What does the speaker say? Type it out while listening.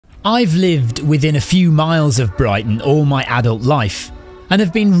I've lived within a few miles of Brighton all my adult life and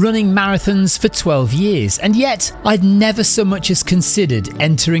have been running marathons for 12 years, and yet I'd never so much as considered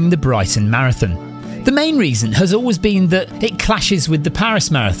entering the Brighton Marathon. The main reason has always been that it clashes with the Paris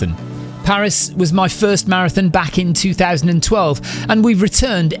Marathon. Paris was my first marathon back in 2012 and we've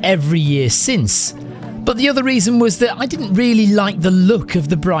returned every year since. But the other reason was that I didn't really like the look of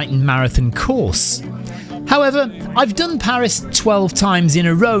the Brighton Marathon course. However, I've done Paris 12 times in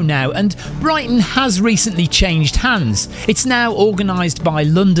a row now, and Brighton has recently changed hands. It's now organised by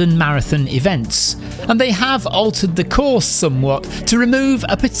London Marathon Events, and they have altered the course somewhat to remove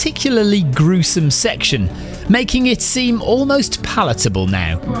a particularly gruesome section, making it seem almost palatable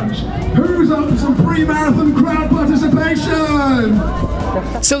now. Who's up for some pre-marathon crowd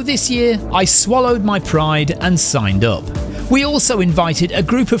participation? So this year, I swallowed my pride and signed up. We also invited a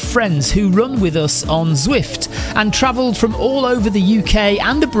group of friends who run with us on Zwift and travelled from all over the UK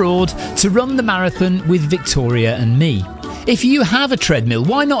and abroad to run the marathon with Victoria and me. If you have a treadmill,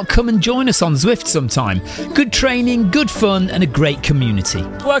 why not come and join us on Zwift sometime? Good training, good fun and a great community.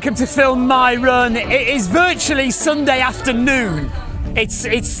 Welcome to film my run. It is virtually Sunday afternoon.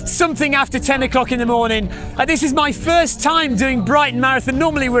 It's something after 10 o'clock in the morning. This is my first time doing Brighton Marathon.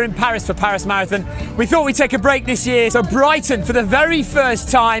 Normally we're in Paris for Paris Marathon. We thought we'd take a break this year. So Brighton for the very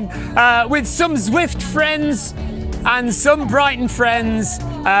first time with some Zwift friends and some Brighton friends.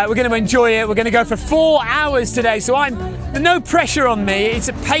 We're going to enjoy it. We're going to go for 4 hours today. So no pressure on me. It's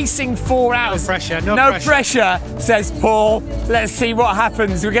a pacing 4 hours. No pressure, says Paul. Let's see what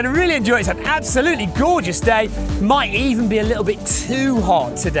happens. We're going to really enjoy it. It's an absolutely gorgeous day. Might even be a little bit too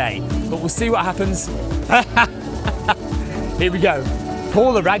hot today, but we'll see what happens. Here we go.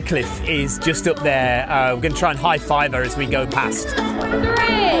 Paula Radcliffe is just up there. We're going to try and high-five her as we go past. 3, 2,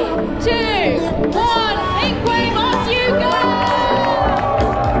 1, Inkwing, off you go!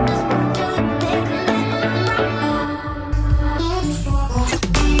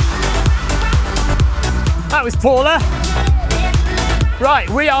 That was Paula. Right,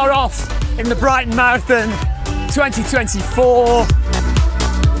 we are off in the Brighton Marathon 2024.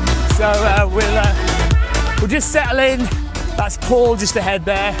 So we'll just settle in. That's Paul just ahead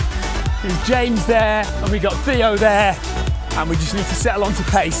there. There's James there, and we got Theo there, and we just need to settle onto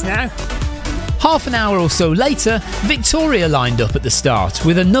pace now. Half an hour or so later, Victoria lined up at the start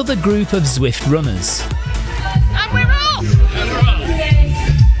with another group of Zwift runners. And we're off!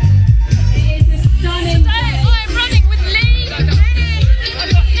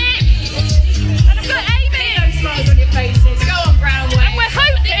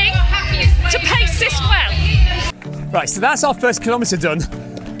 Right, so that's our first kilometre done,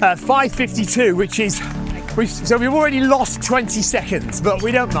 5:52, which is, so we've already lost 20 seconds, but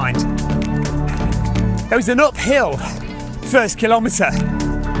we don't mind. It was an uphill first kilometre.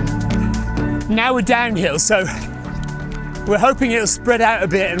 Now we're downhill, so we're hoping it'll spread out a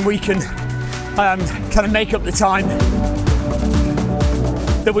bit and we can kind of make up the time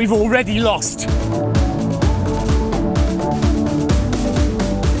that we've already lost.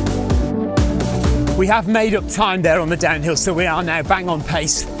 We have made up time there on the downhill, so we are now bang on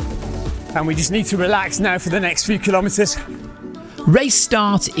pace. And we just need to relax now for the next few kilometres. Race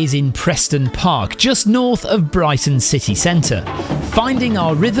start is in Preston Park, just north of Brighton city centre. Finding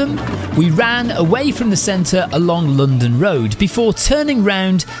our rhythm, we ran away from the centre along London Road before turning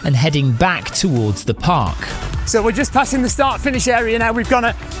round and heading back towards the park. So we're just passing the start-finish area now. We've gone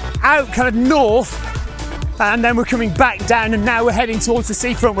out kind of north, and then we're coming back down, and now we're heading towards the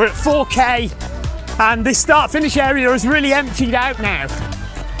seafront. We're at 4K. And this start-finish area is really emptied out now.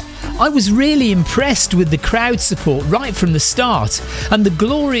 I was really impressed with the crowd support right from the start, and the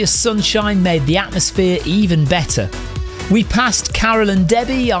glorious sunshine made the atmosphere even better. We passed Carol and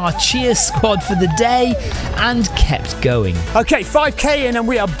Debbie, our cheer squad for the day, and kept going. Okay, 5K in and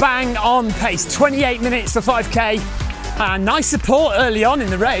we are bang on pace. 28 minutes for 5K. Nice support early on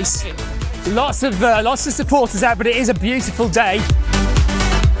in the race. Lots of supporters out, but it is a beautiful day.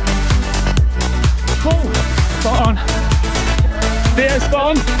 Cool. Spot on. Theo,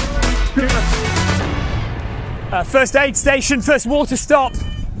 spot on. First aid station, first water stop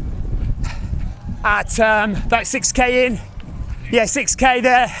at about 6K in. Yeah, 6K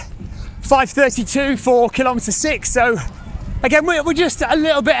there. 5:32 for kilometre 6. So again, we're just a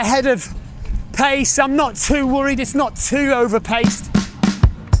little bit ahead of pace. I'm not too worried. It's not too over-paced.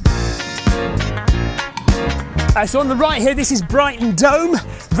 So on the right here, this is Brighton Dome,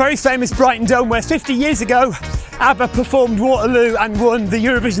 very famous Brighton Dome, where 50 years ago, ABBA performed Waterloo and won the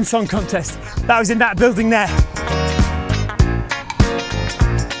Eurovision Song Contest. That was in that building there.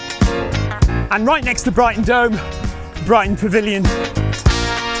 And right next to Brighton Dome, Brighton Pavilion.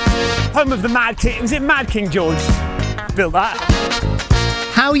 home of the Mad King. Was it Mad King George built that?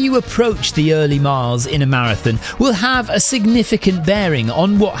 How you approach the early miles in a marathon will have a significant bearing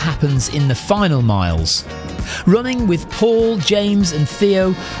on what happens in the final miles. Running with Paul, James and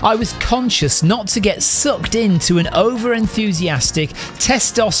Theo, I was conscious not to get sucked into an over-enthusiastic,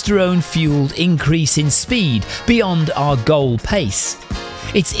 testosterone-fueled increase in speed beyond our goal pace.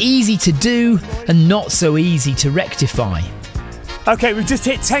 It's easy to do and not so easy to rectify. Okay, we've just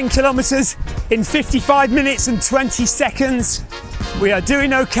hit 10 kilometres in 55 minutes and 20 seconds. We are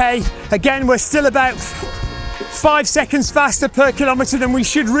doing okay. Again, we're still about 5 seconds faster per kilometre than we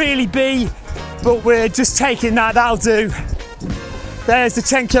should really be, but we're just taking that, that'll do. There's the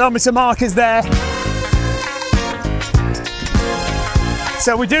 10 kilometre markers there.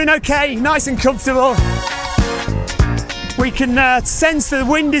 So we're doing okay, nice and comfortable. We can sense that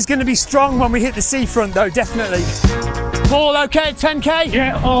the wind is going to be strong when we hit the seafront though, definitely. Paul, okay at 10k?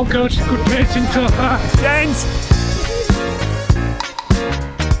 Yeah, all good. Good pacing so far. James?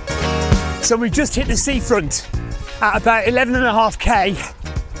 So we've just hit the seafront at about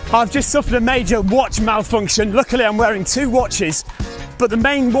 11.5k. I've just suffered a major watch malfunction. Luckily I'm wearing 2 watches, but the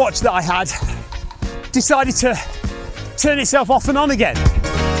main watch that I had decided to turn itself off and on again.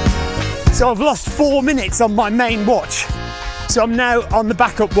 So I've lost 4 minutes on my main watch. So I'm now on the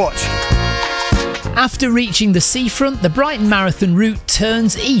backup watch. After reaching the seafront, the Brighton Marathon route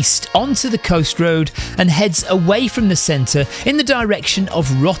turns east onto the coast road and heads away from the centre in the direction of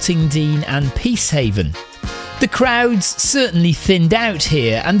Rottingdean and Peacehaven. The crowds certainly thinned out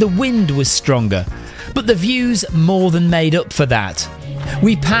here and the wind was stronger, but the views more than made up for that.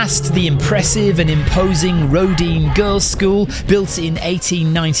 We passed the impressive and imposing Rodine Girls' School, built in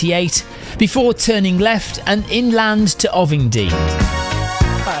 1898, before turning left and inland to Ovingdean.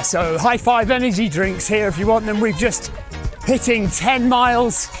 So High Five energy drinks here if you want them. We've just hitting 10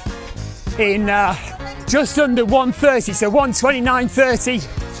 miles in just under 1:30, so 1:29:30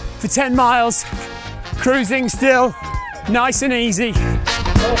 for 10 miles. Cruising still, nice and easy.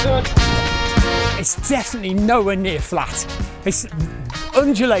 It's definitely nowhere near flat. It's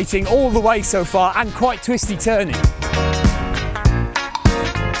undulating all the way so far and quite twisty turning.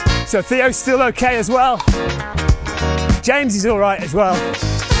 So Theo's still okay as well. James is all right as well.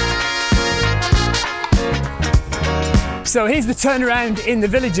 So here's the turnaround in the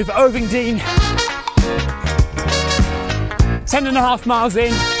village of Ovingdean. 10.5 miles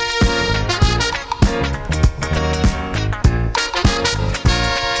in.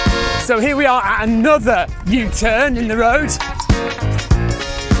 So here we are at another U-turn in the road.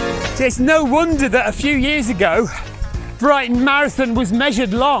 It's no wonder that a few years ago, Brighton Marathon was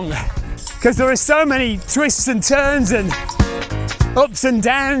measured long, because there are so many twists and turns and ups and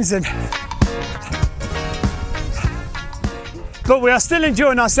downs but we are still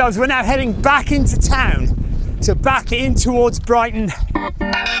enjoying ourselves. We're now heading back into town, so back in towards Brighton.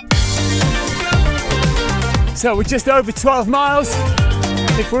 So we're just over 12 miles.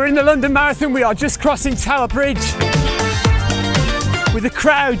 If we're in the London Marathon, we are just crossing Tower Bridge with the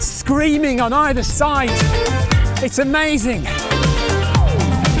crowd screaming on either side. It's amazing.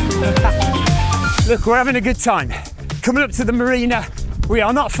 Look, we're having a good time. Coming up to the marina, we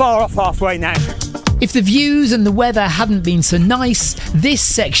are not far off halfway now. If the views and the weather hadn't been so nice, this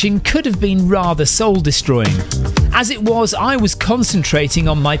section could have been rather soul-destroying. As it was, I was concentrating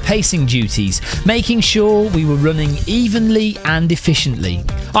on my pacing duties, making sure we were running evenly and efficiently.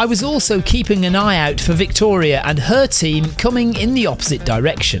 I was also keeping an eye out for Victoria and her team coming in the opposite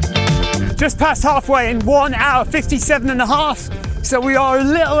direction. Just past halfway in 1 hour 57.5, so we are a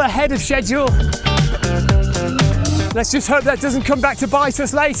little ahead of schedule. Let's just hope that doesn't come back to bite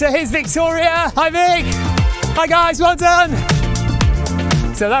us later. Here's Victoria. Hi Vic. Hi guys, well done.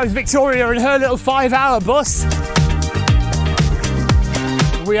 So that was Victoria in her little 5-hour bus.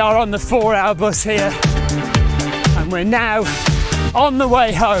 We are on the 4-hour bus here. And we're now on the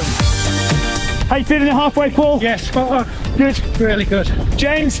way home. How you feeling at halfway, Paul? Yes, spot on. Good. Really good.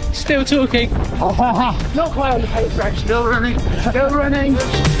 James? Still talking. Not quite on the pace track. Still running. Still running.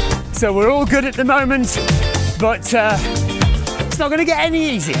 So we're all good at the moment, but it's not going to get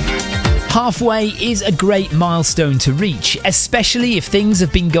any easier. Halfway is a great milestone to reach, especially if things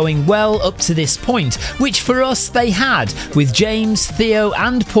have been going well up to this point, which for us they had, with James, Theo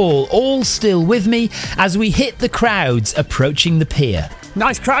and Paul all still with me as we hit the crowds approaching the pier.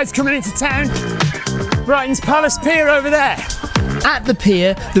 Nice crowds coming into town. Brighton's Palace Pier over there. At the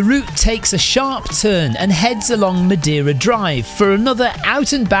pier, the route takes a sharp turn and heads along Madeira Drive for another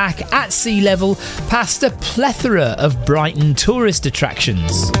out and back at sea level past a plethora of Brighton tourist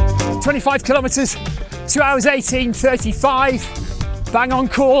attractions. 25 kilometres, 2 hours 18:35, bang on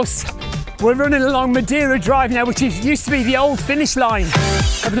course. We're running along Madeira Drive now, which used to be the old finish line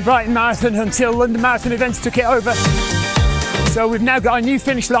of the Brighton Marathon until London Marathon events took it over. So we've now got a new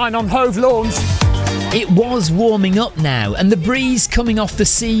finish line on Hove Lawns. It was warming up now, and the breeze coming off the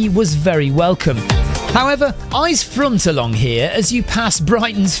sea was very welcome. However, eyes front along here as you pass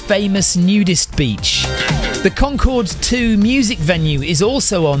Brighton's famous nudist beach. The Concorde 2 music venue is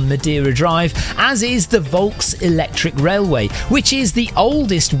also on Madeira Drive, as is the Volks Electric Railway, which is the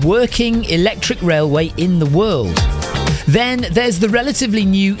oldest working electric railway in the world. Then there's the relatively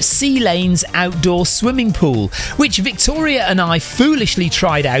new Sea Lanes outdoor swimming pool, which Victoria and I foolishly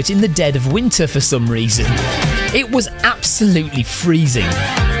tried out in the dead of winter for some reason. It was absolutely freezing.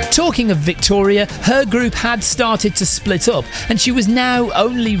 Talking of Victoria, her group had started to split up, and she was now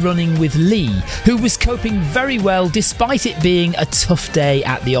only running with Lee, who was coping very well despite it being a tough day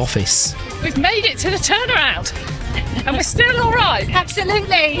at the office. We've made it to the turnaround and we're still all right.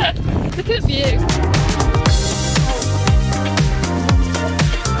 Absolutely. Look at the view.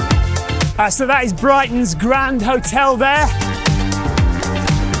 So that is Brighton's Grand Hotel there.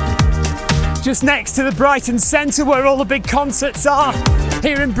 Just next to the Brighton Centre where all the big concerts are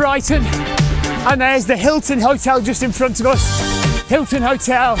here in Brighton. And there's the Hilton Hotel just in front of us. Hilton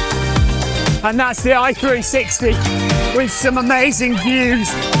Hotel. And that's the I-360 with some amazing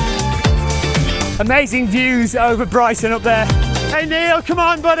views. Amazing views over Brighton up there. Hey Neil, come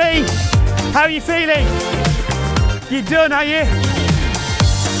on buddy. How are you feeling? You done, are you?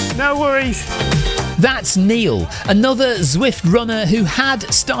 No worries. That's Neil, another Zwift runner who had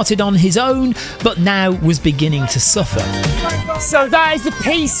started on his own, but now was beginning to suffer. So that is the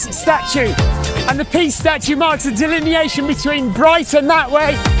Peace statue. And the Peace statue marks the delineation between Brighton that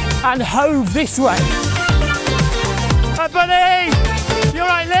way and Hove this way. Hi buddy! You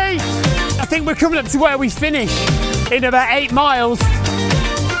alright Lee? I think we're coming up to where we finish in about 8 miles.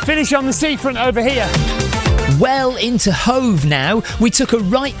 Finish on the seafront over here. Well into Hove now, we took a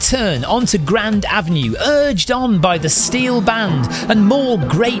right turn onto Grand Avenue, urged on by the steel band and more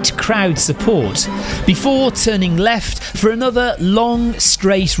great crowd support, before turning left for another long,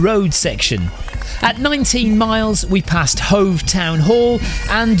 straight road section. At 19 miles, we passed Hove Town Hall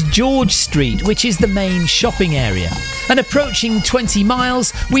and George Street, which is the main shopping area. And approaching 20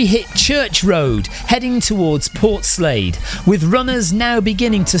 miles, we hit Church Road, heading towards Portslade. With runners now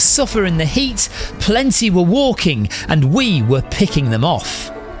beginning to suffer in the heat, plenty were walking, and we were picking them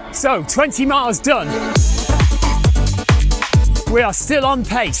off. So, 20 miles done. We are still on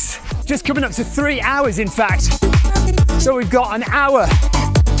pace. Just coming up to 3 hours, in fact. So we've got an hour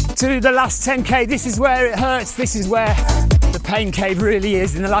to do the last 10k. This is where it hurts. This is where the pain cave really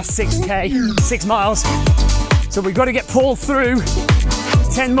is in the last 6 miles. So we've got to get Paul through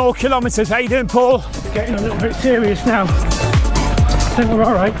 10 more kilometres. How you doing, Paul? Getting a little bit serious now. I think we're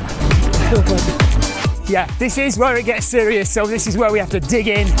all right. Still good. Yeah, this is where it gets serious. So this is where we have to dig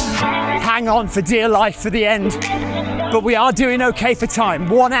in, hang on for dear life for the end. But we are doing okay for time.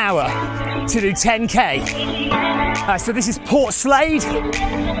 1 hour to do 10k. So this is Portslade,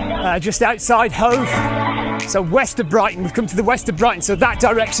 just outside Hove. So west of Brighton. We've come to the west of Brighton. So that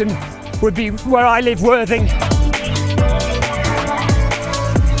direction would be where I live, Worthing.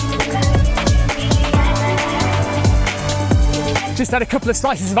 Just had a couple of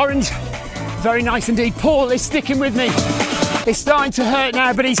slices of orange. Very nice indeed. Paul is sticking with me. It's starting to hurt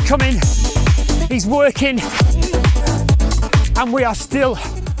now, but he's coming. He's working. And we are still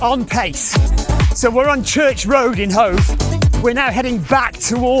on pace. So we're on Church Road in Hove. We're now heading back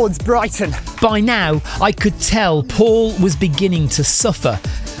towards Brighton. By now, I could tell Paul was beginning to suffer,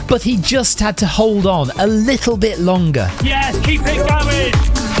 but he just had to hold on a little bit longer. Yes, keep it going.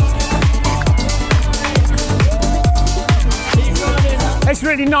 It's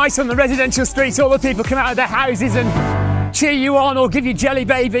really nice on the residential streets. All the people come out of their houses and cheer you on or give you jelly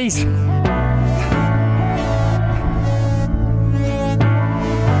babies.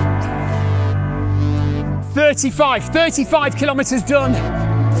 $35 kilometres done.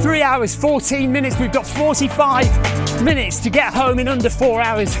 3 hours, 14 minutes. We've got 45 minutes to get home in under 4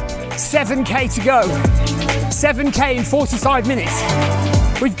 hours. 7k to go. 7k in 45 minutes.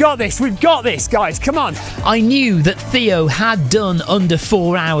 We've got this, guys, come on. I knew that Theo had done under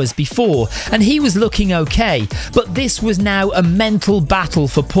 4 hours before, and he was looking okay, but this was now a mental battle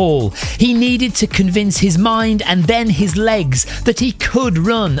for Paul. He needed to convince his mind and then his legs that he could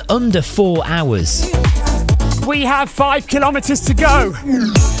run under 4 hours. We have 5 kilometres to go.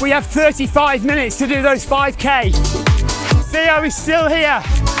 We have 35 minutes to do those 5k. Theo is still here.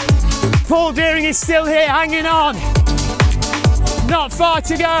 Paul Deering is still here, hanging on. Not far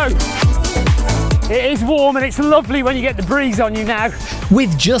to go. It is warm and it's lovely when you get the breeze on you now.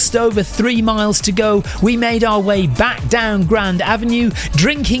 With just over 3 miles to go, we made our way back down Grand Avenue,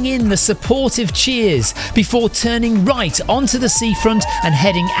 drinking in the supportive cheers before turning right onto the seafront and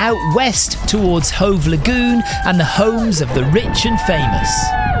heading out west towards Hove Lagoon and the homes of the rich and famous.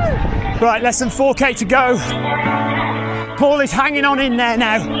 Right, less than 4k to go. Paul is hanging on in there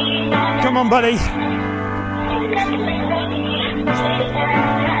now. Come on, buddy.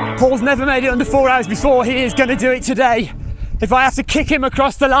 Paul's never made it under 4 hours before. He is going to do it today. If I have to kick him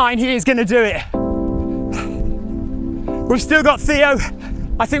across the line, he is going to do it. We've still got Theo.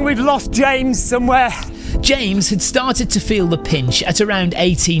 I think we've lost James somewhere. James had started to feel the pinch at around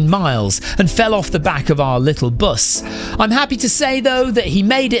 18 miles and fell off the back of our little bus. I'm happy to say though that he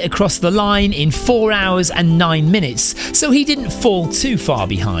made it across the line in 4 hours and 9 minutes, so he didn't fall too far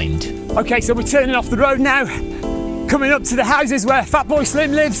behind. Okay, so we're turning off the road now, coming up to the houses where Fatboy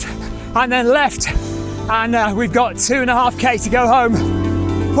Slim lives, and then left, and we've got 2.5k to go home.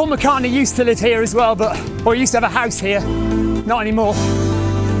 Paul McCartney used to live here as well, or he used to have a house here, not anymore.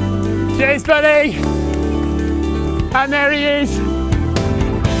 Cheers, buddy! And there he is.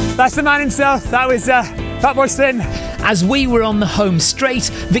 That's the man himself. That was Fatboy Slim. As we were on the home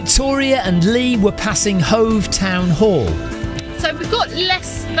straight, Victoria and Lee were passing Hove Town Hall. So we've got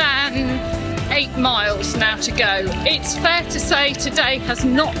less than 8 miles now to go. It's fair to say today has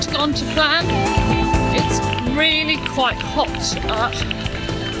not gone to plan. It's really quite hot.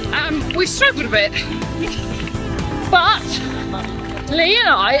 We've struggled a bit. But Lee and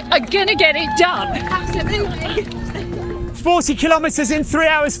I are gonna get it done. Absolutely. 40 kilometres in 3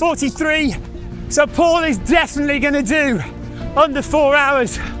 hours 43. So Paul is definitely going to do under 4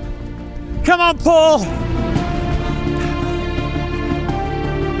 hours. Come on, Paul.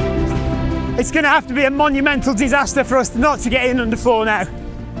 It's going to have to be a monumental disaster for us not to get in under 4 now.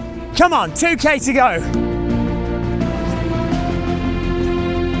 Come on, 2k to go.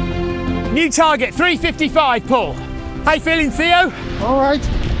 New target, 3:55, Paul. How you feeling, Theo? All right.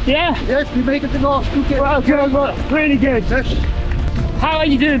 Yeah? Yes, we make it the last 2k. Well, good, well, really good. How are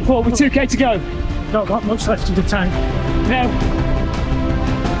you doing, Paul, with 2k to go? Not got much left in the tank. No.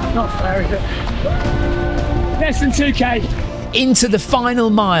 Not fair, is it? Less than 2k. Into the final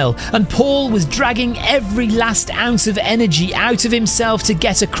mile, and Paul was dragging every last ounce of energy out of himself to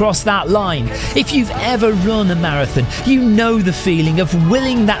get across that line. If you've ever run a marathon, you know the feeling of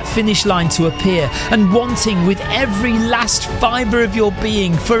willing that finish line to appear and wanting with every last fibre of your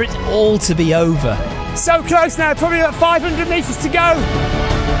being for it all to be over. So close now, probably about 500 metres to go.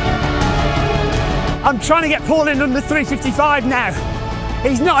 I'm trying to get Paul in under 3:55 now.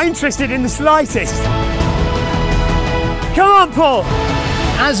 He's not interested in the slightest. Come on, Paul!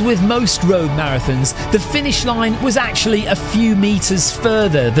 As with most road marathons, the finish line was actually a few metres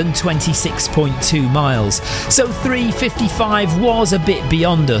further than 26.2 miles, so 3:55 was a bit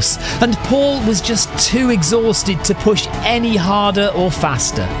beyond us, and Paul was just too exhausted to push any harder or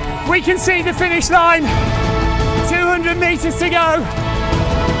faster. We can see the finish line! 200 metres to go!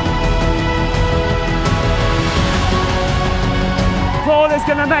 Paul is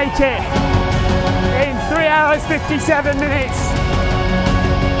going to make it in 3 hours 57 minutes.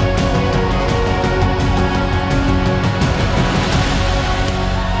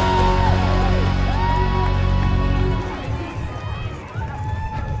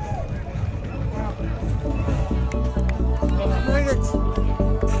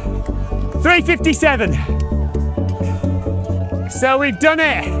 $3:57. So we've done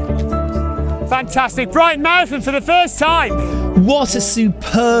it. Fantastic. Brighton Marathon for the first time. What a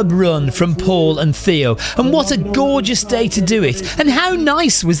superb run from Paul and Theo, and what a gorgeous day to do it. And how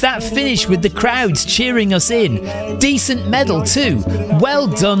nice was that finish with the crowds cheering us in. Decent medal too. Well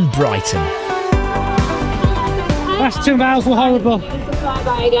done, Brighton. Last 2 miles were horrible.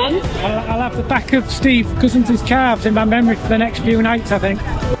 I'll have the back of Steve Cousins' calves in my memory for the next few nights, I think.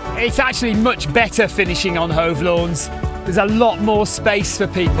 It's actually much better finishing on Hove Lawns. There's a lot more space for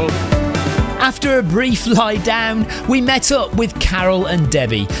people. After a brief lie down, we met up with Carol and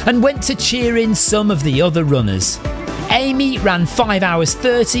Debbie and went to cheer in some of the other runners. Amy ran 5 hours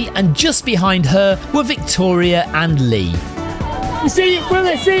 30, and just behind her were Victoria and Lee. We'll see you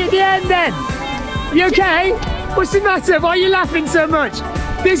at the end then. You okay? What's the matter? Why are you laughing so much?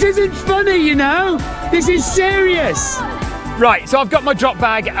 This isn't funny, you know. This is serious. Right, so I've got my drop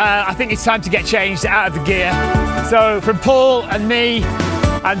bag. I think it's time to get changed out of the gear. So from Paul and me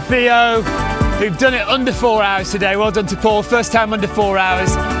and Theo, who've done it under 4 hours today. Well done to Paul, first time under 4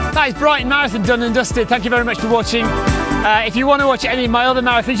 hours. That is Brighton Marathon done and dusted. Thank you very much for watching. If you want to watch any of my other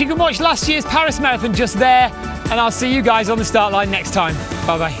marathons, you can watch last year's Paris Marathon just there, and I'll see you guys on the start line next time.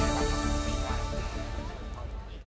 Bye bye.